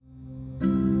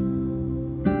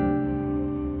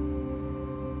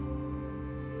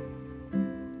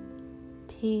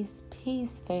Peace,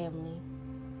 peace, family.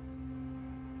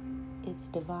 It's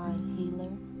Divine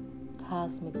Healer,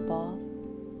 Cosmic Boss,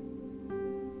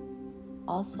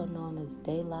 also known as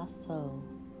De La Soul.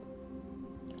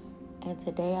 And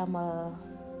today I'm going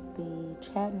to be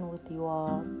chatting with you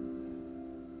all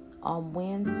on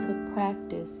when to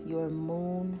practice your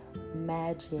moon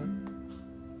magic.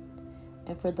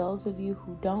 And for those of you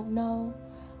who don't know,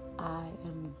 I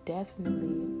am definitely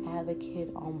an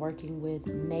advocate on working with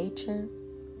nature,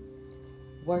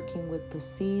 working with the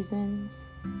seasons,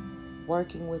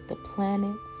 working with the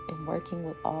planets, and working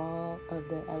with all of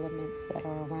the elements that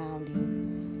are around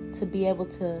you to be able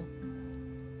to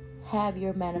have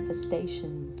your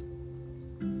manifestations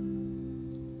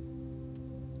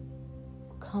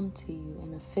come to you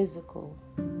in a physical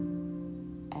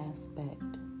aspect.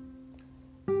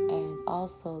 And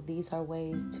also, these are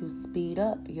ways to speed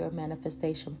up your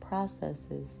manifestation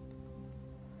processes.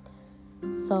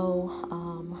 So,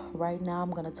 right now I'm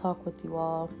going to talk with you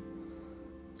all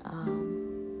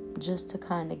just to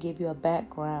kind of give you a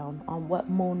background on what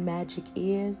moon magic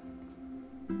is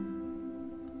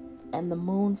and the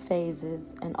moon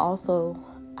phases, and also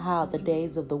how the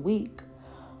days of the week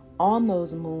on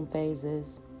those moon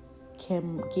phases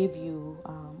can give you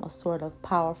a sort of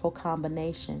powerful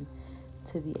combination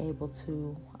to be able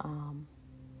to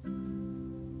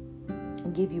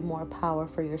give you more power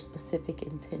for your specific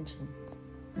intentions.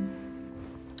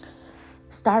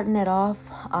 Starting it off,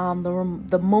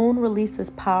 the moon releases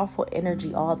powerful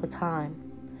energy all the time,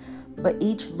 but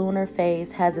each lunar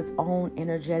phase has its own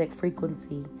energetic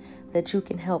frequency that you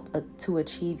can help to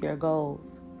achieve your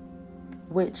goals,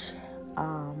 which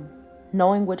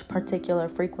knowing which particular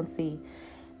frequency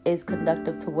is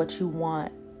conducive to what you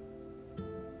want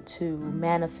to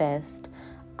manifest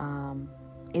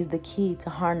is the key to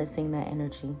harnessing that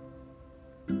energy.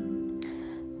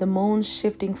 The moon's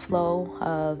shifting flow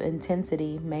of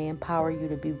intensity may empower you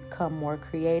to become more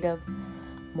creative,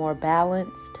 more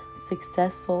balanced,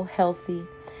 successful, healthy,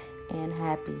 and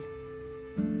happy.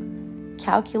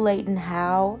 Calculating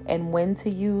how and when to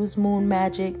use moon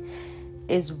magic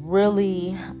is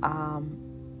really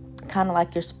kind of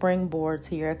like your springboard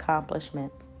to your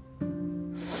accomplishments.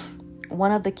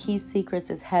 One of the key secrets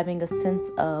is having a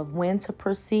sense of when to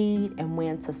proceed and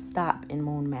when to stop in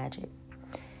moon magic.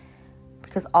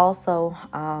 Because also,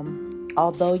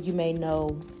 although you may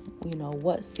know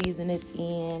what season it's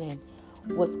in and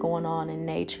what's going on in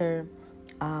nature,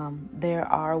 there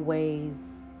are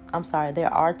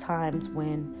times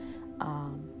when,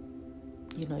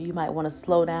 you might want to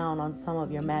slow down on some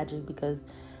of your magic, because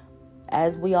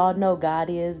as we all know, God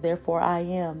is, therefore I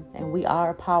am, and we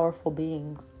are powerful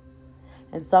beings.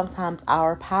 And sometimes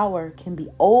our power can be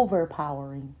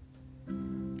overpowering.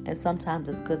 And sometimes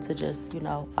it's good to just,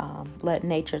 let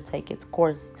nature take its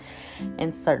course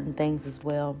in certain things as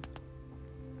well.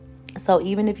 So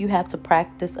even if you have to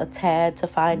practice a tad to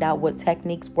find out what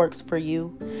techniques works for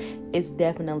you, it's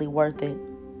definitely worth it.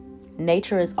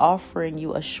 Nature is offering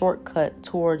you a shortcut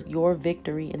toward your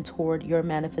victory and toward your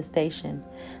manifestation.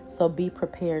 So be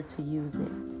prepared to use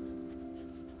it.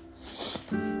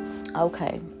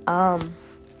 Okay.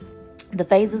 The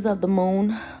phases of the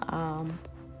moon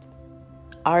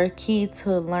are key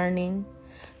to learning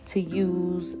to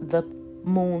use the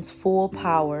moon's full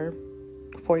power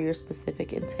for your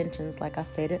specific intentions, like I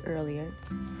stated earlier.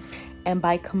 And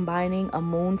by combining a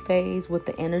moon phase with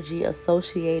the energy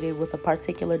associated with a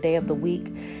particular day of the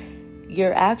week,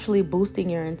 you're actually boosting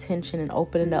your intention and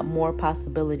opening up more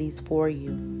possibilities for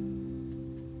you.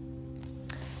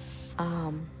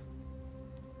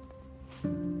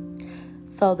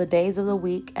 So the days of the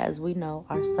week, as we know,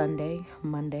 are Sunday,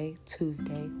 Monday,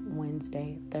 Tuesday,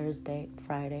 Wednesday, Thursday,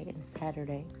 Friday, and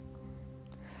Saturday.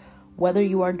 Whether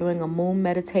you are doing a moon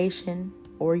meditation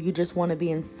or you just want to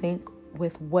be in sync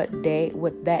with what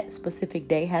that specific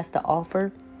day has to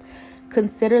offer,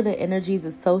 consider the energies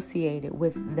associated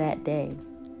with that day.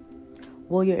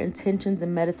 Will your intentions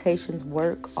and meditations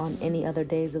work on any other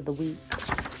days of the week?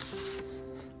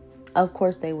 Of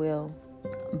course they will,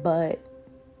 but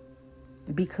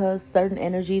because certain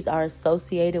energies are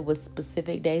associated with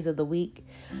specific days of the week,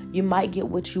 you might get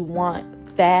what you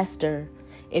want faster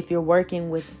if you're working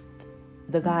with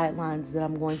the guidelines that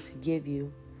I'm going to give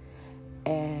you.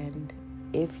 And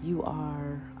if you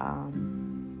are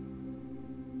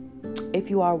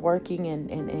working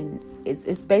and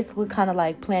it's basically kind of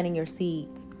like planting your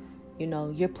seeds.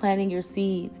 You're planting your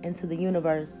seeds into the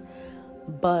universe,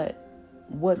 but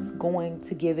what's going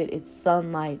to give it its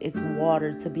sunlight, its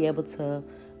water to be able to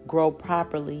grow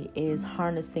properly is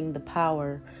harnessing the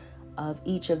power of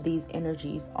each of these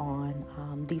energies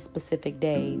on these specific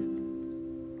days.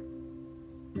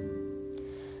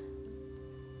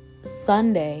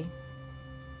 Sunday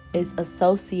is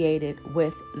associated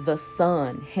with the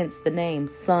sun, hence the name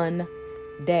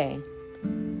Sunday.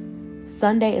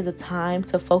 Sunday is a time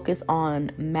to focus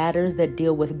on matters that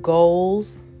deal with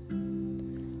goals,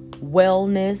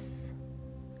 wellness,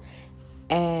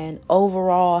 and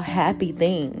overall happy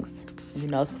things.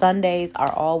 Sundays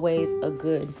are always a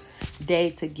good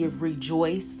day to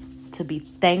rejoice, to be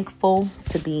thankful,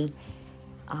 to be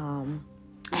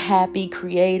happy,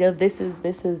 creative. This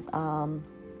is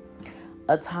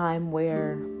a time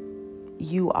where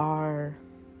you are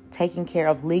taking care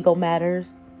of legal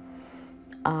matters,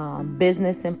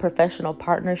 business and professional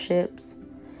partnerships.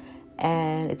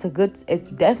 And it's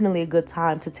definitely a good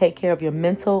time to take care of your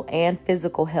mental and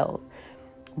physical health.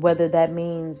 Whether that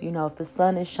means, if the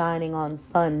sun is shining on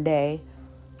Sunday,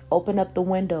 open up the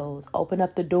windows, open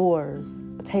up the doors,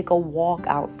 take a walk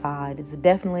outside. It's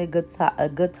definitely a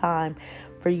good time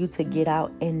for you to get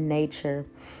out in nature.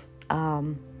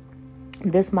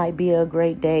 This might be a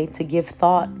great day to give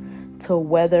thought to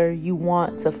whether you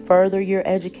want to further your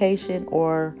education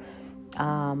or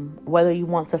whether you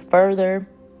want to further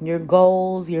your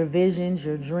goals, your visions,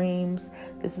 your dreams.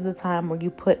 This is the time where you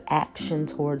put action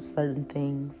towards certain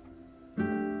things.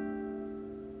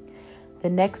 The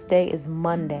next day is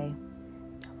Monday.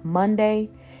 Monday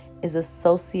is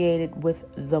associated with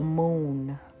the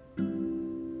moon.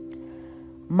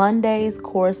 Mondays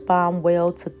correspond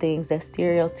well to things that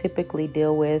stereotypically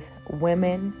deal with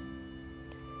women,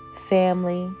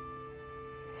 family,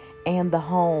 and the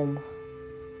home,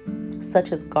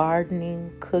 such as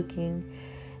gardening, cooking,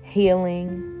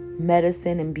 healing,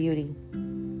 medicine, and beauty.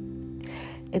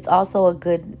 It's also a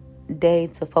good day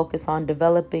to focus on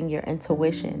developing your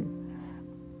intuition,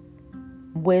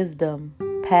 wisdom,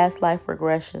 past life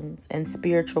regressions, and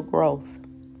spiritual growth.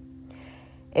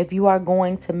 If you are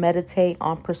going to meditate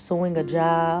on pursuing a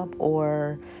job,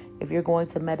 or if you're going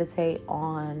to meditate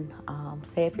on,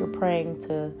 say if you're praying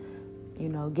to,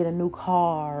 get a new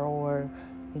car or,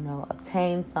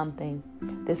 obtain something,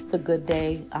 this is a good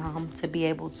day to be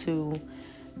able to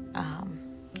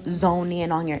zone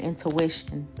in on your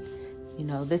intuition.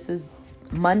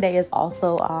 Monday is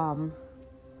also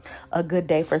a good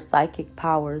day for psychic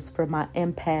powers, for my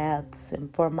empaths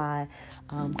and for my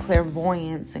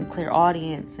clairvoyance and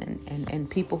clairaudience and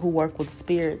people who work with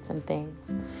spirits and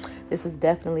things. This is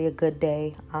definitely a good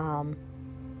day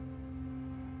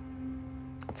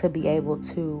to be able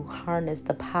to harness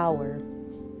the power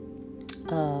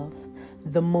of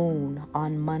the moon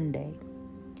on Monday.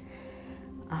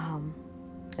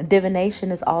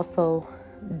 Divination is also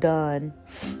done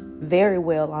very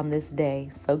well on this day.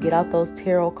 So get out those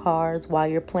tarot cards while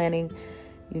you're planning,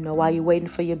 while you're waiting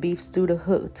for your beef stew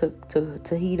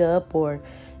to heat up, or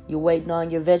you're waiting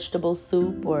on your vegetable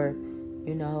soup, or,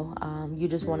 you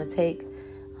just want to take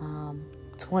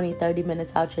 20-30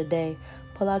 minutes out your day.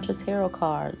 Pull out your tarot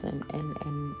cards and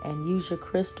use your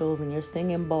crystals and your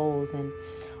singing bowls and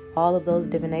all of those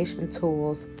divination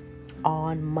tools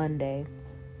on Monday,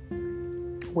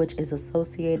 which is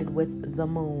associated with the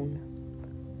moon.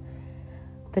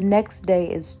 The next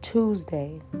day is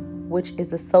Tuesday, which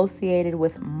is associated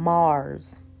with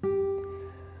Mars.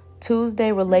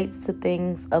 Tuesday relates to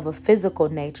things of a physical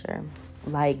nature,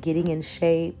 like getting in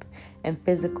shape and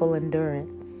physical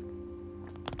endurance.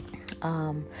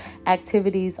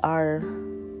 Activities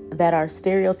that are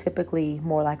stereotypically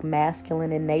more like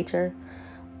masculine in nature.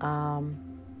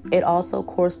 It also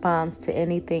corresponds to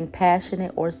anything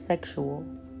passionate or sexual.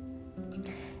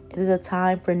 It is a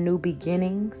time for new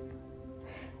beginnings.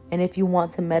 And if you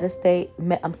want to meditate,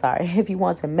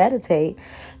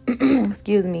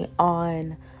 excuse me,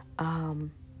 on,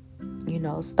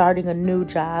 starting a new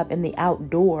job in the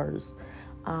outdoors,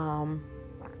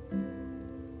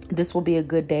 this will be a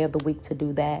good day of the week to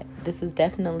do that. This is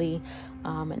definitely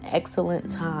an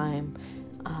excellent time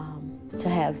to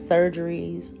have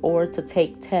surgeries or to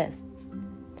take tests.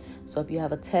 So if you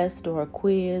have a test or a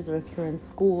quiz, or if you're in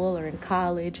school or in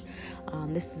college,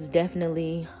 this is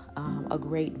definitely a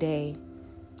great day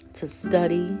to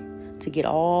study, to get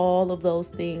all of those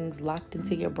things locked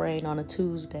into your brain on a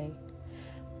Tuesday,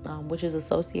 which is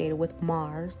associated with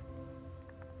Mars.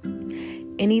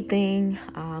 Anything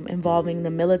involving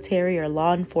the military or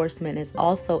law enforcement is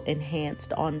also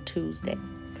enhanced on Tuesday.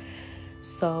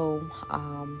 So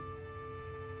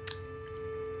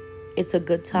it's a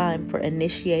good time for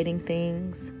initiating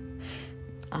things.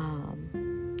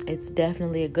 It's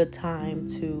definitely a good time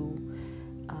to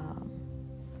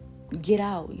get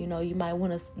out. You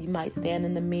might stand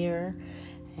in the mirror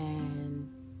and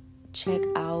check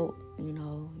out,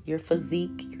 your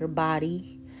physique, your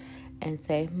body, and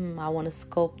say, I want to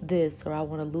sculpt this, or I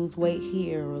want to lose weight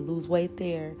here or lose weight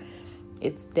there,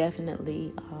 it's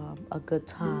definitely a good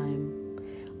time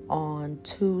on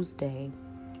Tuesday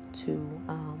to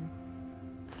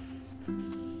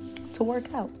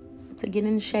work out, to get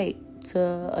in shape,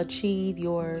 to achieve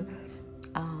your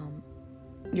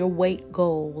weight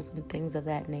goals and things of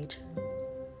that nature.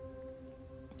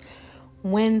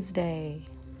 Wednesday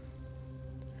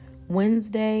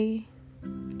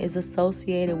is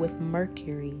associated with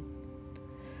Mercury.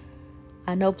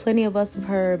 I know plenty of us have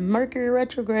heard Mercury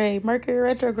retrograde,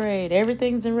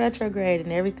 everything's in retrograde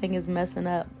and everything is messing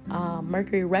up.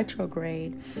 Mercury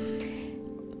retrograde,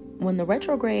 when the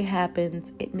retrograde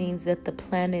happens, it means that the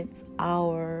planets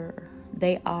are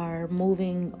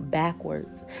moving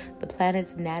backwards. The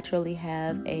planets naturally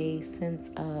have a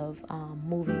sense of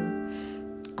moving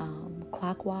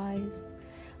clockwise.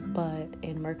 But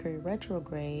in Mercury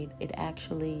retrograde, it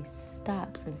actually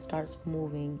stops and starts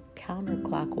moving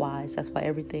counterclockwise. That's why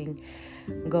everything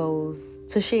goes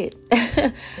to shit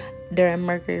during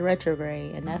Mercury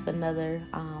retrograde. And that's another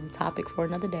topic for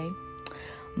another day.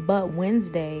 But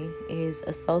Wednesday is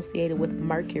associated with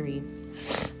Mercury.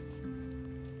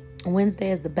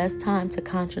 Wednesday is the best time to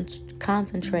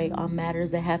concentrate on matters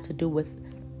that have to do with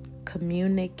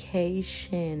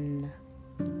communication.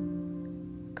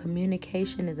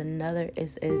 Communication is an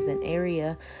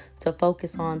area to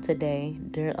focus on today.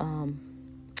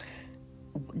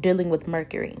 Dealing with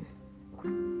Mercury.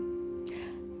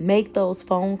 Make those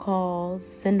phone calls,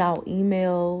 send out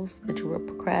emails that you were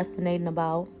procrastinating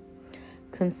about.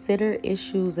 Consider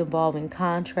issues involving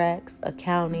contracts,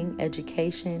 accounting,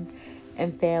 education,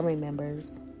 and family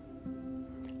members.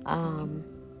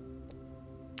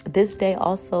 This day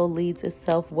also leads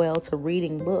itself well to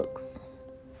reading books.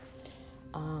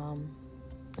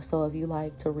 So if you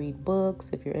like to read books,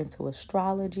 if you're into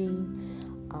astrology,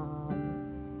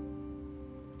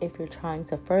 if you're trying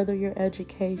to further your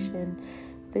education,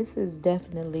 this is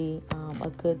definitely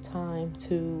a good time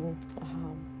to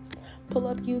pull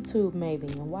up YouTube maybe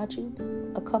and watch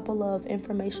a couple of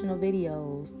informational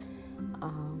videos,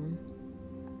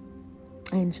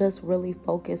 and just really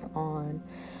focus on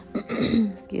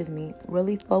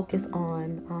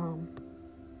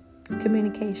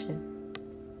communication.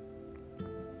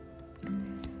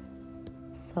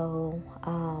 So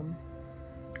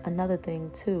another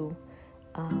thing too,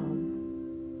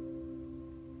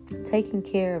 taking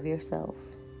care of yourself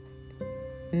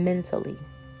mentally.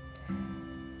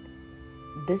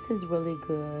 This is really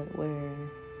good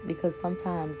because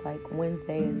sometimes like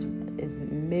Wednesday is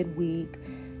midweek.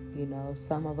 You know,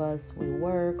 some of us, we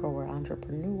work or we're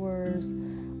entrepreneurs.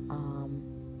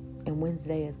 And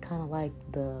Wednesday is kind of like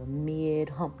the mid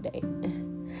hump day,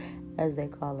 as they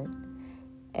call it.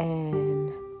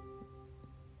 And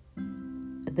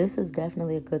this is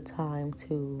definitely a good time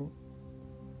to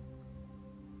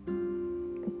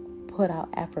put out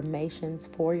affirmations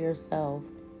for yourself.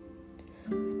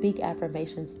 Speak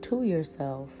affirmations to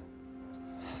yourself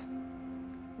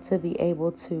to be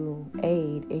able to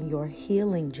aid in your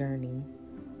healing journey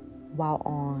while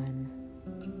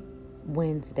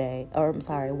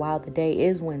the day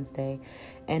is Wednesday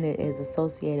and it is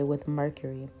associated with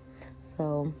Mercury.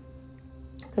 So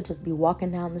you could just be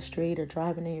walking down the street or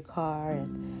driving in your car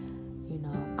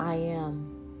and, I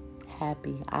am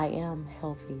happy, I am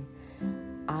healthy,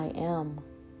 I am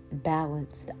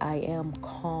balanced, I am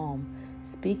calm.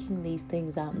 Speaking these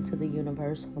things out into the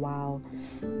universe while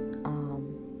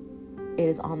it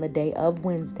is on the day of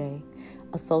Wednesday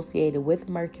associated with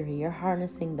Mercury. You're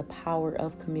harnessing the power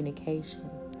of communication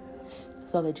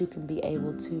so that you can be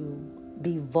able to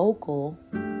be vocal,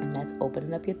 and that's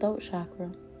opening up your throat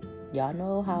chakra. Y'all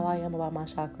know how I am about my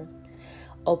chakras.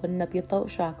 Opening up your throat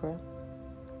chakra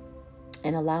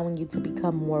and allowing you to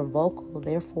become more vocal.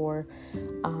 Therefore,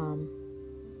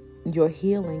 you're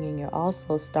healing and you're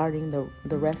also starting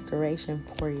the restoration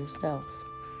for yourself.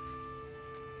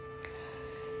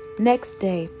 Next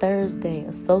day, Thursday,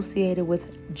 associated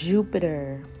with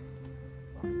Jupiter.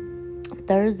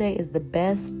 Thursday is the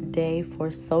best day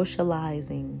for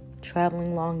socializing,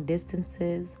 traveling long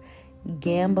distances,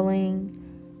 gambling,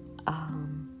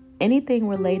 anything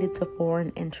related to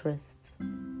foreign interests.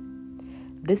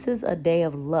 This is a day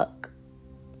of luck.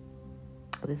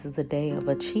 This is a day of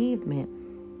achievement.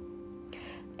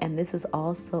 And this is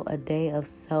also a day of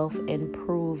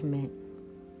self-improvement.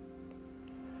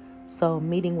 So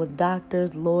meeting with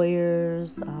doctors,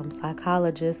 lawyers,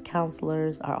 psychologists,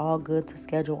 counselors are all good to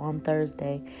schedule on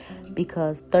Thursday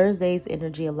because Thursday's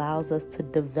energy allows us to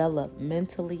develop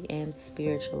mentally and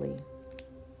spiritually.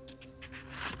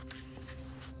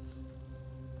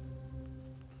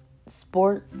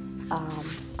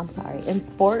 in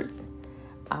sports,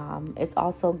 it's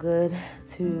also good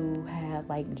to have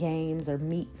like games or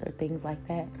meets or things like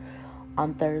that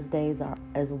on Thursdays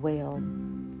as well.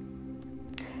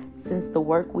 Since the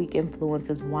work week influence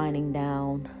is winding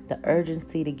down, the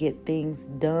urgency to get things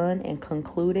done and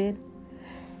concluded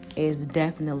is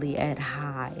definitely at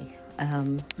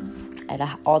an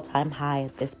all-time high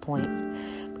at this point,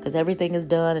 because everything is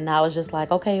done, and now it's just like,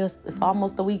 okay, it's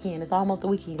almost the weekend. It's almost the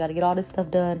weekend. You got to get all this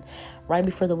stuff done right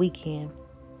before the weekend.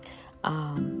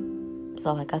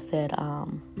 So like I said,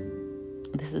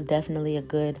 this is definitely a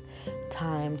good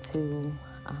time to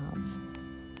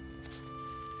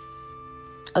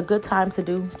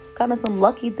do kind of some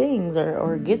lucky things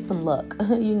or get some luck.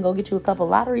 You can go get you a couple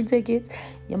lottery tickets.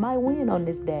 You might win on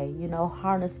this day,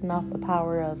 harnessing off the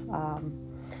power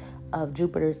of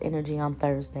Jupiter's energy on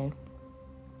Thursday.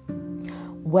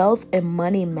 Wealth and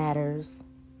money matters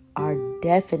are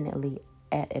definitely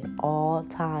at an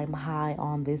all-time high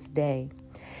on this day.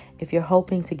 If you're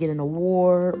hoping to get an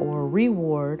award or a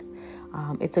reward,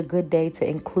 it's a good day to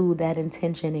include that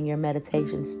intention in your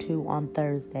meditations too on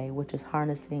Thursday, which is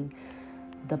harnessing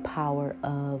the power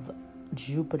of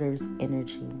Jupiter's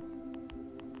energy.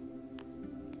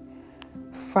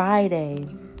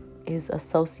 Friday is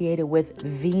associated with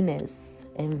Venus,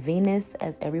 and Venus,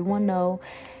 as everyone knows,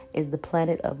 is the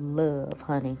planet of love,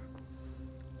 honey.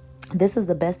 This is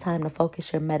the best time to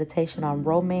focus your meditation on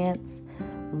romance,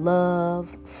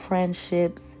 love,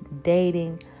 friendships,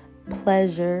 dating,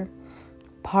 pleasure,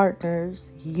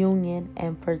 partners, union,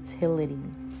 and fertility.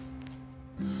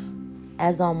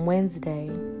 As on Wednesday,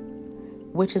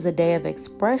 which is a day of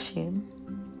expression,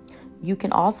 you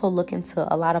can also look into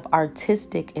a lot of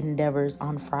artistic endeavors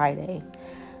on Friday.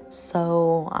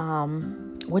 So,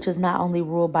 which is not only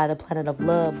ruled by the planet of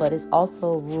love, but it's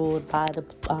also ruled by the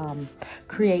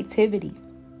creativity.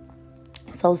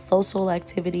 So social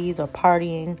activities or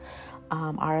partying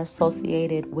are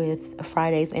associated with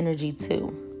Friday's energy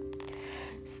too.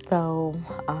 So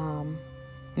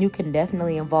you can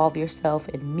definitely involve yourself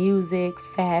in music,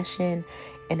 fashion,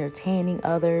 entertaining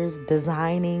others,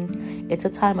 designing. It's a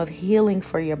time of healing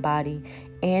for your body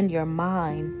and your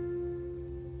mind.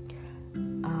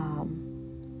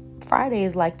 Friday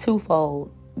is like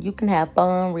twofold. You can have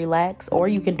fun, relax, or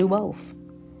you can do both.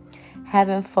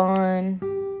 Having fun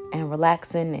and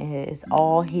relaxing is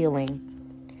all healing.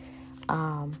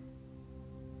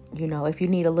 If you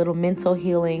need a little mental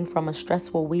healing from a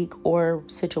stressful week or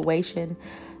situation,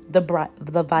 the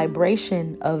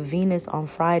vibration of Venus on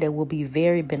Friday will be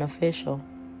very beneficial.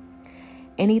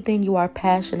 Anything you are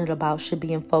passionate about should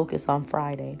be in focus on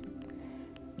Friday.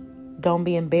 Don't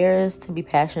be embarrassed to be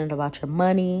passionate about your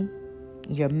money,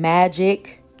 your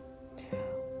magic,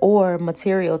 or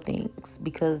material things,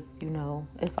 because,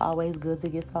 it's always good to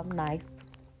get something nice.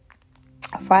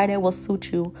 Friday will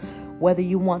suit you whether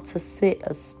you want to sit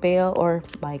a spell, or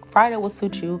like Friday will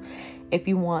suit you if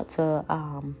you want to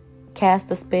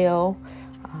cast a spell,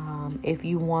 if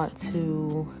you want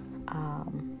to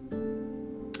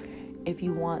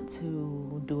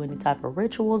do any type of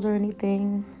rituals or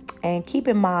anything. And keep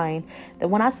in mind that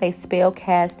when I say spell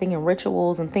casting and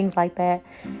rituals and things like that,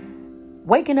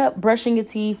 waking up, brushing your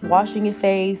teeth, washing your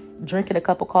face, drinking a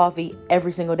cup of coffee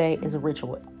every single day is a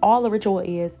ritual. All a ritual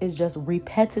is just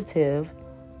repetitive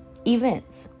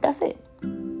events. That's it.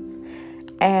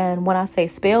 And when I say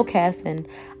spell casting,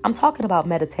 I'm talking about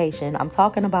meditation. I'm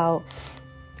talking about,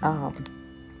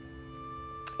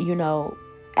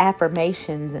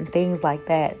 affirmations and things like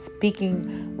that.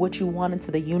 Speaking what you want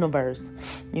into the universe.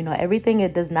 Everything,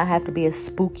 it does not have to be as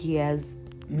spooky as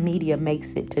media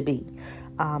makes it to be.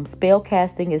 Spell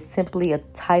casting is simply a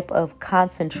type of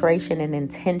concentration and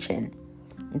intention.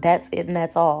 That's it, and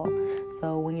that's all.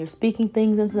 So when you're speaking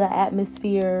things into the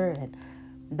atmosphere, and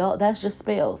that's just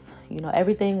spells.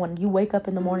 Everything, when you wake up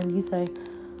in the morning, you say,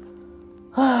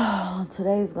 "Oh,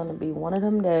 today's gonna be one of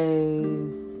them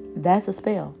days." That's a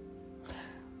spell.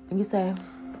 And you say,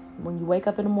 when you wake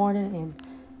up in the morning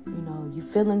and you're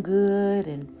feeling good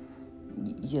and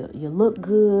you look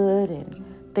good and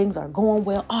things are going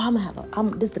well.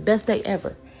 Oh, this is the best day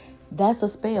ever. That's a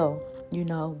spell.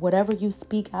 Whatever you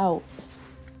speak out.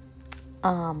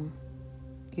 A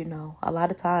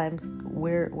lot of times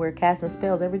we're casting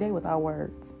spells every day with our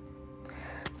words.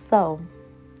 So,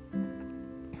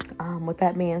 with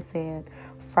that being said,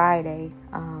 Friday,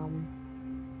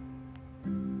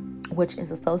 which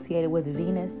is associated with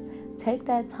Venus, take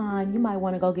that time. You might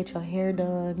want to go get your hair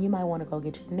done. You might want to go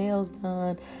get your nails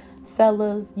done.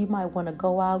 Fellas, you might want to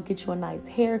go out, get you a nice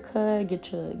haircut,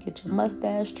 get your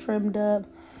mustache trimmed up,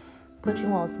 put you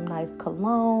on some nice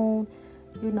cologne,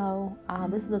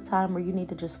 This is a time where you need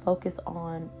to just focus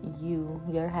on you,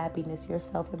 your happiness, your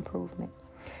self-improvement.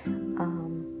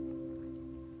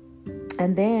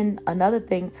 And then another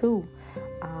thing too,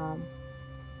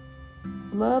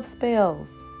 love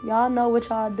spells. Y'all know what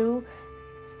y'all do.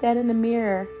 Stand in the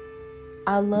mirror.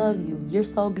 I love you. You're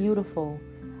so beautiful.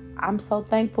 I'm so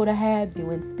thankful to have you.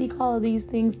 And speak all of these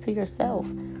things to yourself.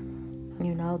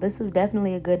 This is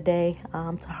definitely a good day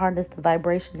to harness the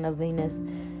vibration of Venus,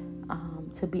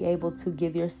 to be able to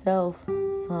give yourself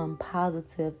some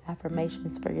positive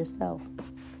affirmations for yourself.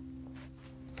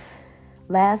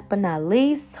 Last but not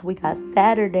least, we got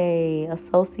Saturday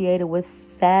associated with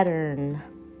Saturn.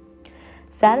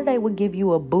 Saturday will give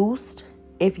you a boost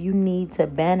if you need to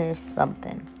banish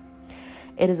something.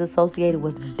 It is associated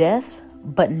with death,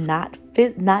 but not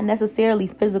necessarily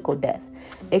physical death.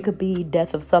 It could be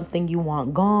death of something you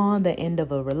want gone, the end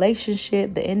of a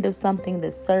relationship, the end of something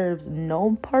that serves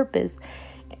no purpose.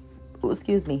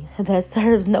 That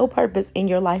serves no purpose in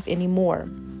your life anymore.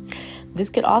 This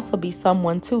could also be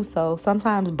someone too. So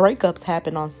sometimes breakups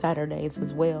happen on Saturdays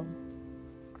as well.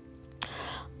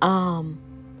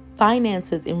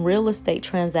 Finances and real estate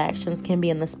transactions can be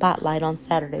in the spotlight on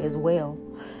Saturday as well.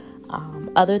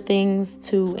 Other things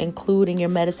to include in your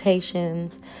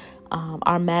meditations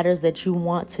are matters that you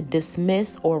want to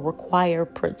dismiss or require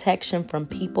protection from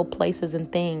people, places, and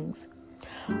things.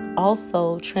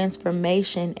 Also,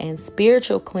 transformation and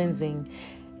spiritual cleansing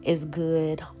is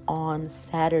good on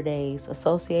Saturdays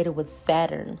associated with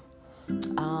Saturn.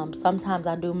 Sometimes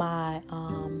I do my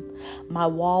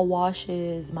wall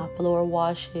washes, my floor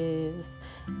washes,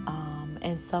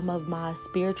 and some of my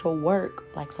spiritual work,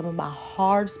 like some of my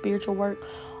hard spiritual work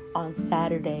on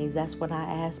Saturdays. That's when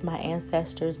I ask my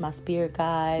ancestors, my spirit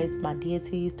guides, my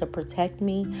deities to protect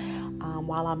me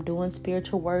while I'm doing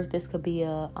spiritual work. This could be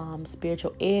a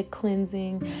spiritual egg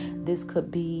cleansing. This could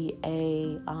be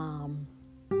a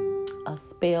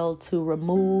spell to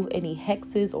remove any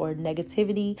hexes or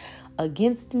negativity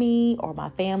against me or my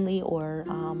family or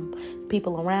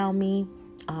people around me.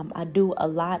 I do a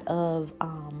lot of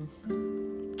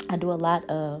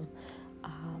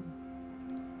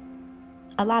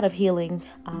healing.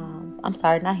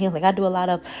 Not healing. I do a lot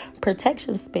of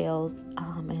protection spells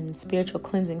and spiritual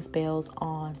cleansing spells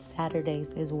on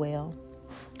Saturdays as well.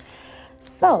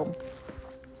 So,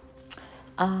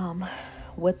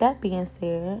 with that being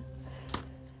said,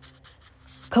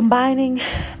 combining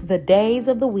the days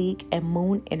of the week and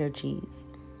moon energies.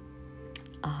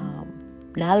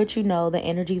 Now that you know the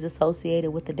energies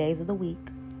associated with the days of the week,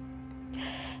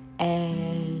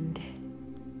 and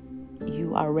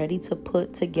you are ready to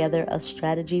put together a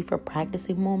strategy for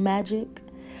practicing moon magic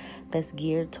that's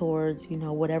geared towards,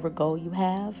 whatever goal you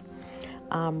have.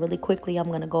 Really quickly, I'm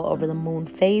going to go over the moon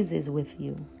phases with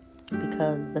you,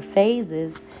 because the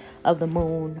phases of the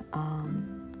moon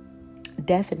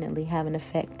definitely have an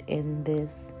effect in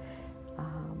this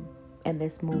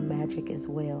moon magic as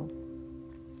well.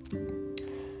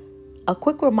 A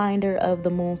quick reminder of the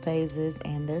moon phases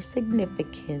and their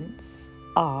significance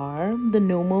are the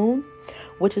new moon,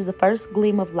 which is the first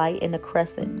gleam of light in a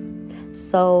crescent.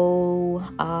 So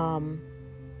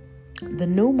the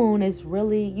new moon is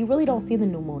you really don't see the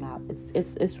new moon out.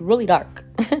 It's really dark.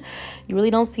 You really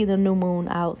don't see the new moon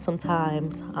out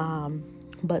sometimes.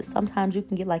 But sometimes you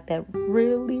can get like that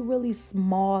really, really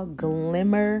small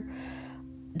glimmer,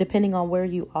 depending on where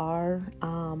you are,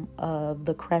 of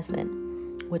the crescent,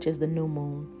 which is the new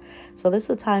moon. So this is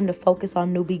a time to focus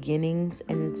on new beginnings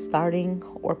and starting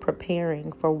or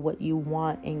preparing for what you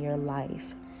want in your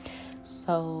life.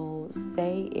 So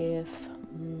say if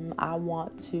I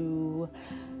want to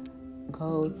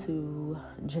go to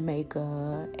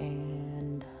Jamaica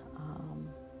and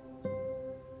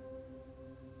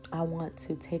I want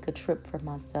to take a trip for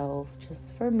myself,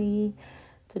 just for me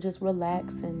to just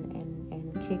relax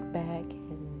and kick back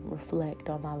and reflect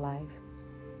on my life.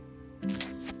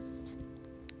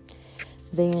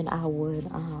 Then I would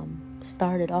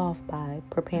start it off by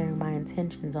preparing my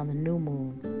intentions on the new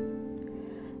moon.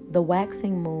 The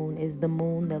waxing moon is the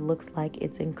moon that looks like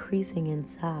it's increasing in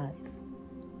size.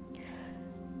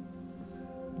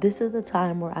 This is a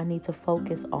time where I need to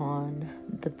focus on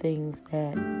the things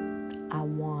that I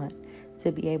want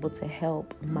to be able to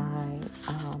help my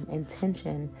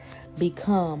intention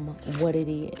become what it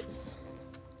is.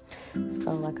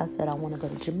 So like I said, I want to go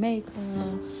to Jamaica.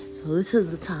 So this is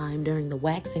the time during the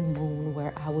waxing moon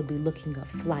where I would be looking up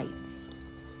flights.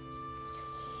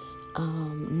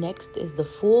 Next is the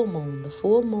full moon. The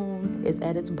full moon is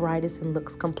at its brightest and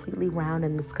looks completely round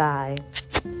in the sky.